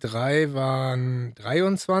 Staffel 3 waren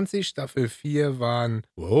 23, Staffel 4 waren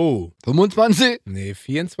 25? Nee,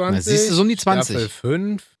 24. Na, siehst du, so um die 20. Staffel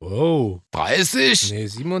 5, 30? Nee,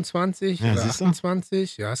 27 Ja, oder siehst du?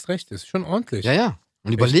 28. Ja, hast recht, ist schon ordentlich. Ja.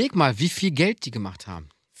 Und überleg mal, wie viel Geld die gemacht haben.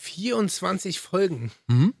 24 Folgen.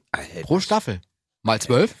 Mhm. Alter. Pro Staffel. Mal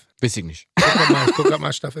 12? Weiß ich nicht. Ich guck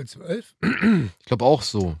mal Staffel 12. Ich glaube auch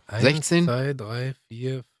so. 16? 1, 2, 3,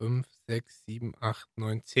 4, 5, 6, 7, 8,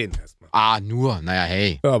 9, 10 erstmal. Nur. Naja,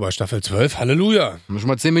 hey. Ja, aber Staffel 12, Halleluja. Haben wir schon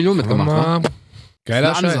mal 10 Millionen mitgemacht, ne? Geiler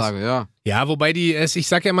Eine Scheiß. Ansage, ja. Ja, wobei ich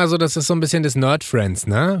sag ja immer so, das ist so ein bisschen das Nerd-Friends,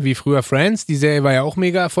 ne? Wie früher Friends, die Serie war ja auch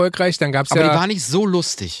mega erfolgreich, dann gab's Aber ja... die war nicht so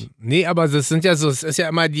lustig. Nee, aber es ist ja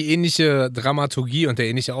immer die ähnliche Dramaturgie und der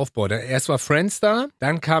ähnliche Aufbau. Erst war Friends da,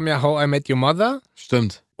 dann kam ja How I Met Your Mother.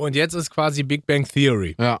 Stimmt. Und jetzt ist quasi Big Bang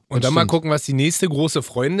Theory. Ja. Und dann mal gucken, was die nächste große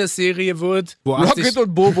Freundesserie wird. Wo Rocket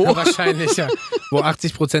und Bobo. Wahrscheinlich, ja. Wo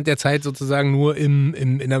 80% der Zeit sozusagen nur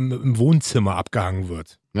im Wohnzimmer abgehangen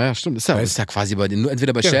wird. Ja, stimmt. Ist ja quasi bei den,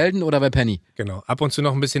 entweder bei Sheldon oder bei Penny. Genau. Ab und zu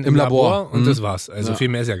noch ein bisschen im Labor und das war's. Also viel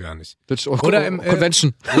mehr ist ja gar nicht. Oder im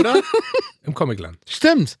Convention. Oder im Comicland.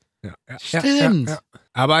 Stimmt. Ja. Stimmt. Ja.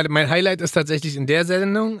 Aber mein Highlight ist tatsächlich in der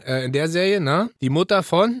Sendung, in der Serie, ne? Die Mutter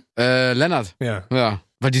von? Lennart. Ja.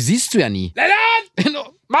 Weil die siehst du ja nie.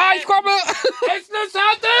 Lennart! Ma, ich komme! Essen ist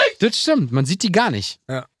fertig! Das stimmt, man sieht die gar nicht.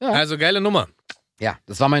 Ja. Also geile Nummer. Ja,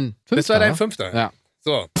 das war mein 5. Das war dein 5. Ja.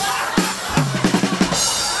 So.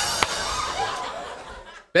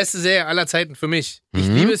 Beste Serie aller Zeiten für mich. Ich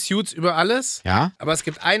liebe Suits über alles. Ja. Aber es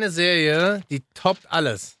gibt eine Serie, die toppt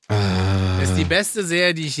alles. Das ist die beste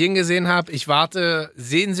Serie, die ich je gesehen habe. Ich warte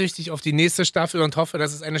sehnsüchtig auf die nächste Staffel und hoffe,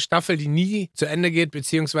 dass es eine Staffel, die nie zu Ende geht,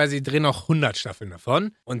 beziehungsweise die drehen noch 100 Staffeln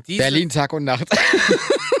davon. Und Berlin Tag und Nacht.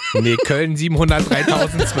 Nee, Köln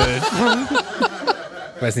 700-3012.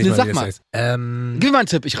 Weiß nicht mal, wie das heißt. Gib mir mal einen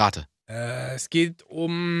Tipp, ich rate. Es geht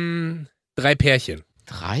um 3 Pärchen.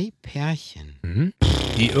 3 Pärchen?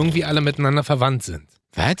 Die irgendwie alle miteinander verwandt sind.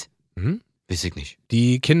 Was? Weiß ich nicht.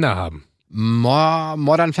 Die Kinder haben.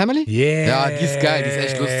 Modern Family? Yeah. Ja, die ist geil, die ist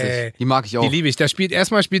echt lustig. Die mag ich auch. Die liebe ich.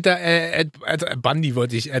 Erstmal spielt da Ed Hardy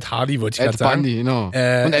wollte ich gerade sagen. Ed Bundy, genau. Und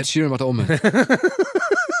Ed Sheeran macht auch mit.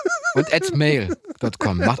 Und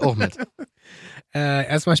edmail.com macht auch mit.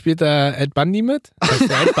 Erstmal spielt da Ed Bundy mit. Das ist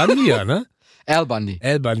der Ed Bundy, ja, ne? Al Bundy.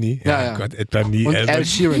 Al Bundy. Ja. Gott, Ed Bundy. Und Al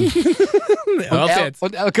Sheeran.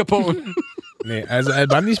 und Al Capone. Nee, also Al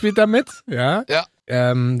Bundy spielt da mit, ja.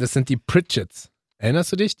 Das sind die Pritchett's.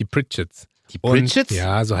 Erinnerst du dich? Die Pritchett's. Die Pritchett's?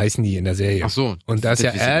 Ja, so heißen die in der Serie. Ach so. Und da ist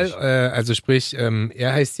ja Al, also sprich,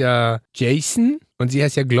 er heißt ja Jason und sie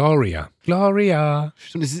heißt ja Gloria. Gloria.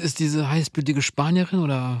 Stimmt, ist diese heißblütige Spanierin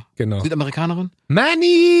oder Südamerikanerin?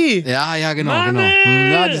 Manny! Ja, genau.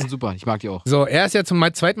 Ja, die sind super. Ich mag die auch. So, er ist ja zum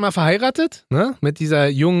zweiten Mal verheiratet, ne? Mit dieser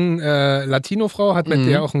jungen Latino-Frau, hat mit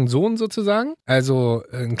der auch einen Sohn sozusagen. Also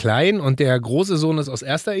einen kleinen und der große Sohn ist aus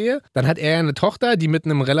erster Ehe. Dann hat er eine Tochter, die mit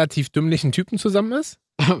einem relativ dümmlichen Typen zusammen ist.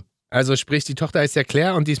 Also sprich, die Tochter heißt ja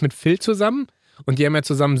Claire und die ist mit Phil zusammen. Und die haben ja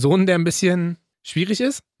zusammen einen Sohn, der ein bisschen schwierig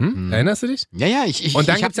ist. Erinnerst du dich? Ja, ich und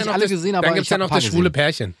dann habe gibt's nicht alle gesehen, aber dann gibt es ja noch das schwule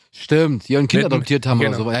Pärchen. Stimmt, die ein Kind adoptiert haben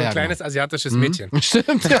oder so. Ein kleines asiatisches Mädchen.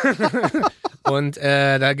 Stimmt, ja. Und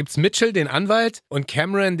da gibt's Mitchell, den Anwalt, und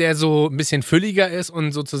Cameron, der so ein bisschen fülliger ist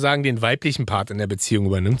und sozusagen den weiblichen Part in der Beziehung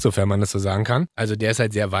übernimmt, sofern man das so sagen kann. Also der ist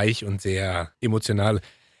halt sehr weich und sehr emotional.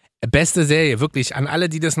 Beste Serie, wirklich. An alle,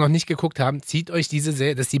 die das noch nicht geguckt haben, zieht euch diese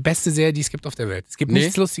Serie. Das ist die beste Serie, die es gibt auf der Welt. Es gibt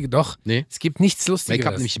nichts Lustiges. Doch. Nee. Es gibt nichts Lustiges. Ich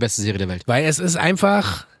habe nämlich die beste Serie der Welt. Weil es ist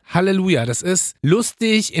einfach Halleluja. Das ist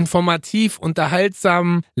lustig, informativ,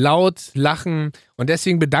 unterhaltsam, laut, lachen. Und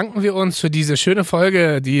deswegen bedanken wir uns für diese schöne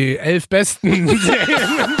Folge, die 11 besten Serien.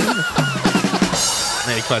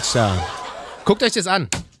 Nee, Quatsch, da. Guckt euch das an.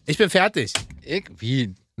 Ich bin fertig.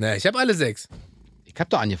 Wie? Na, ich habe alle 6. Ich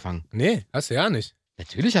habe doch angefangen. Nee, hast du ja nicht.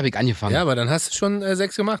 Natürlich habe ich angefangen. Ja, aber dann hast du schon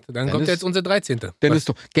 6 gemacht. Dann kommt jetzt unsere 13. Dann ist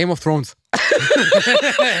doch Game of Thrones.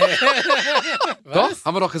 Doch,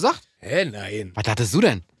 haben wir doch gesagt. Nein. Was hattest du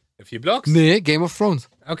denn? 4 Blocks? Nee, Game of Thrones.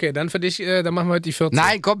 Okay, dann für dich, dann machen wir heute die 14.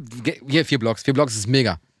 Nein, komm, hier 4 Blocks. 4 Blocks ist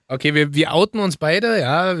mega. Okay, wir outen uns beide,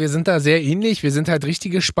 ja, wir sind da sehr ähnlich. Wir sind halt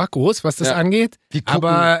richtige Spackos, was das angeht.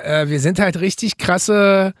 Aber wir sind halt richtig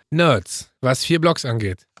krasse Nerds, was 4 Blocks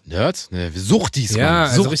angeht. Nerds? Ne, Suchtis, ja, Mann.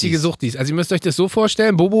 Also richtige Suchtis. Also ihr müsst euch das so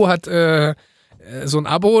vorstellen, Bobo hat so ein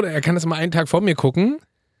Abo, er kann das mal einen Tag vor mir gucken.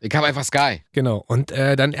 Ich habe einfach Sky. Genau. Und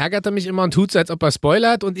dann ärgert er mich immer und tut so, als ob er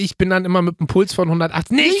spoilert. Und ich bin dann immer mit einem Puls von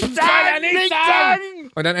 180. Nicht sagen!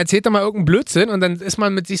 Und dann erzählt er mal irgendeinen Blödsinn und dann ist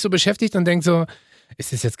man mit sich so beschäftigt und denkt so,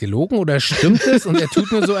 ist das jetzt gelogen oder stimmt es? Und er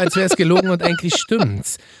tut nur so, als wäre es gelogen und eigentlich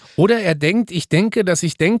stimmt's. Oder er denkt, ich denke, dass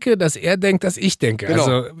er denkt, dass ich denke. Genau.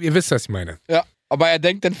 Also ihr wisst, was ich meine. Ja. Aber er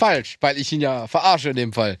denkt dann falsch, weil ich ihn ja verarsche in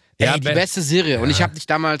dem Fall. Ja, die beste Serie. Ja. Und ich habe dich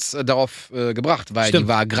damals darauf gebracht, weil die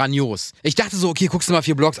war grandios. Ich dachte so, okay, guckst du mal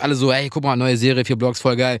 4 Blocks, alle so, ey, guck mal, neue Serie, 4 Blocks,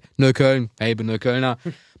 voll geil. Neukölln, hey, ich bin Neuköllner.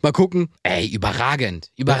 Mal gucken. Ey, überragend.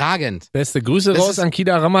 Beste Grüße raus an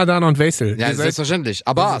Kida, Ramadan und Weisel. Ja, selbstverständlich.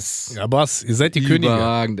 Abbas. Abbas, ihr seid die Könige.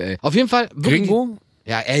 Überragend, ey. Auf jeden Fall. Gringo?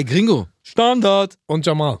 Ja, ey, Gringo. Standard. Und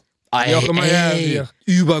Jamal. Wie auch immer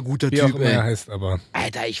überguter Typ, wie auch immer er heißt, aber.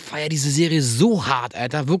 Alter, ich feiere diese Serie so hart,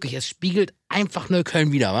 Alter. Wirklich, es spiegelt einfach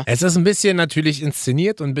Neukölln wieder, wa? Es ist ein bisschen natürlich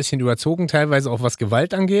inszeniert und ein bisschen überzogen, teilweise auch was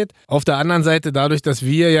Gewalt angeht. Auf der anderen Seite, dadurch, dass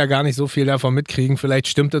wir ja gar nicht so viel davon mitkriegen, vielleicht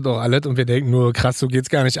stimmt das doch alles und wir denken nur, krass, so geht's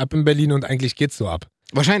gar nicht ab in Berlin und eigentlich geht's so ab.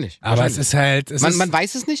 Wahrscheinlich. Aber es ist halt... Man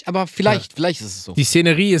weiß es nicht, aber vielleicht ist es so. Die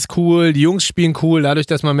Szenerie ist cool, die Jungs spielen cool, dadurch,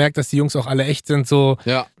 dass man merkt, dass die Jungs auch alle echt sind. So.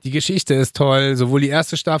 Ja. Die Geschichte ist toll, sowohl die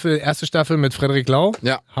erste Staffel mit Frederik Lau,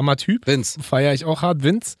 Hammer-Typ. Vince. Feiere ich auch hart,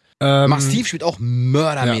 Vince. Steve spielt auch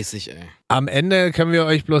mördermäßig, ey. Am Ende können wir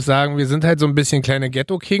euch bloß sagen, wir sind halt so ein bisschen kleine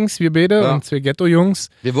Ghetto-Kings, wir beide, und 2 Ghetto-Jungs.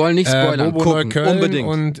 Wir wollen nicht spoilern, Bobo Neukölln unbedingt.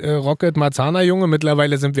 Und Rocket Marzahner-Junge.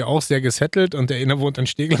 Mittlerweile sind wir auch sehr gesettelt und der eine wohnt in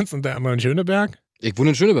Steglitz und der andere in Schöneberg. Ich wohne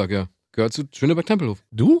in Schöneberg, ja. Gehört zu Schöneberg-Tempelhof.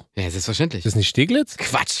 Du? Ja, selbstverständlich. Das ist nicht Steglitz?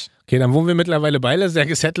 Quatsch. Okay, dann wohnen wir mittlerweile beide sehr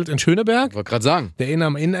gesettelt in Schöneberg. Ich wollte gerade sagen. Der eine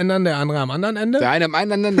am Innenende, der andere am anderen Ende. Der eine am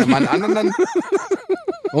einen Ende, am anderen Ende.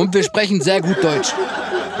 Und wir sprechen sehr gut Deutsch.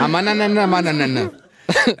 Am anderen Ende, am anderen Ende.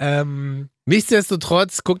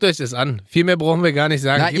 Nichtsdestotrotz, guckt euch das an. Viel mehr brauchen wir gar nicht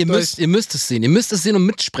sagen. Na, ihr müsst es sehen. Ihr müsst es sehen, um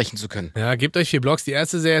mitsprechen zu können. Ja, gebt euch 4 Blogs. Die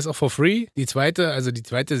erste Serie ist auch for free. Die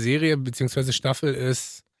zweite Serie bzw. Staffel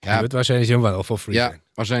ist... Ja. Wird wahrscheinlich irgendwann auch for free sein. Ja,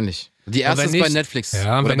 wahrscheinlich. Die erste ist bei Netflix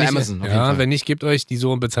oder bei Amazon. Wenn nicht, gebt euch die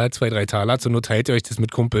so und bezahlt 2-3 Taler. Zur Not teilt ihr euch das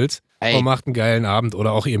mit Kumpels und macht einen geilen Abend.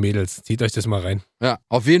 Oder auch ihr Mädels. Zieht euch das mal rein. Ja,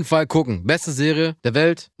 auf jeden Fall gucken. Beste Serie der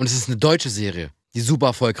Welt. Und es ist eine deutsche Serie, die super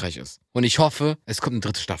erfolgreich ist. Und ich hoffe, es kommt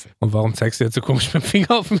eine 3. Staffel. Und warum zeigst du jetzt so komisch mit dem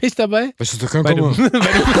Finger auf mich dabei? Weißt du, da kann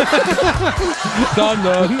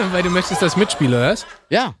Weil du möchtest, dass ich mitspiele, oder?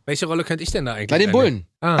 Ja. Welche Rolle könnte ich denn da eigentlich? Bei den Bullen.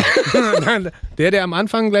 Der am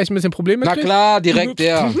Anfang gleich ein bisschen Probleme hat. Na klar, direkt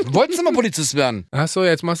der. Wolltest du mal Polizist werden? Achso,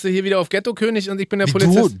 jetzt machst du hier wieder auf Ghetto-König und ich bin der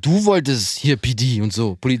Polizist. Du wolltest hier PD und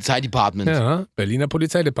so, Polizeidepartment. Ja, Berliner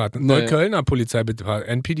Polizeidepartement. Neuköllner Polizeidepartement,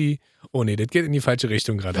 NPD. Oh nee, das geht in die falsche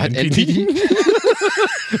Richtung gerade. NPD?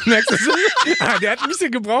 Merkst du so? Der hat ein bisschen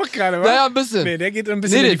gebraucht gerade, wa? Naja, ein bisschen. Nee, der geht ein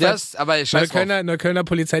bisschen in die aber Neuköllner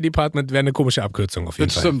Polizeidepartement wäre eine komische Abkürzung auf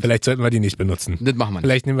jeden Fall. Stimmt. Vielleicht sollten wir die nicht benutzen. Das machen wir nicht.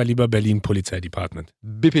 Vielleicht nehmen wir lieber Berlin Polizeidepartement.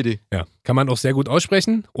 BPD. Ja. Kann man auch sehr gut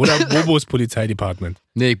aussprechen. Oder Bobos Polizeidepartement.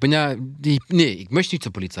 Nee, ich möchte nicht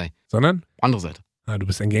zur Polizei. Sondern? Andere Seite. Ah, du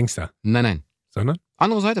bist ein Gangster. Nein. Sondern?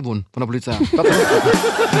 Andere Seite wohnen von der Polizei.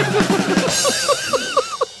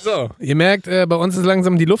 So, ihr merkt, bei uns ist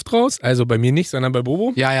langsam die Luft raus. Also bei mir nicht, sondern bei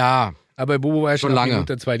Bobo. Ja. Aber bei Bobo war ja schon lange.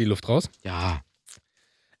 Minute 2 die Luft raus. Ja.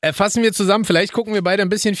 Fassen wir zusammen, vielleicht gucken wir beide ein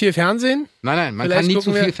bisschen viel Fernsehen. Nein, man kann nie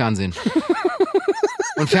zu viel Fernsehen.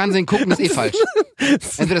 Und Fernsehen gucken ist eh falsch.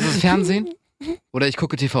 Entweder das ist Fernsehen oder ich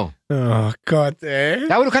gucke TV. Oh Gott, ey.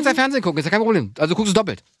 Ja, aber du kannst ja Fernsehen gucken, ist ja kein Problem. Also guckst du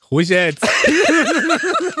doppelt. Ruhig jetzt.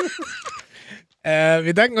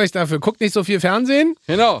 Wir danken euch dafür. Guckt nicht so viel Fernsehen.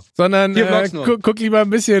 Genau. Sondern guckt lieber ein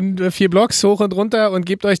bisschen 4 Blogs hoch und runter und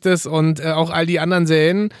gebt euch das und auch all die anderen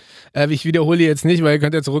Serien. Ich wiederhole jetzt nicht, weil ihr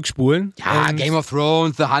könnt ja zurückspulen. Ja, und Game of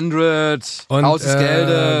Thrones, The 100, Haus des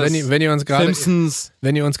Geldes, wenn ihr uns grade, Simpsons.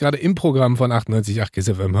 Wenn ihr uns gerade im Programm von 98.8 KISS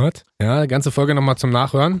FM hört, ja, ganze Folge nochmal zum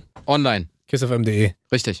Nachhören. Online. kissfm.de.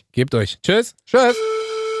 Richtig. Gebt euch. Tschüss. Tschüss.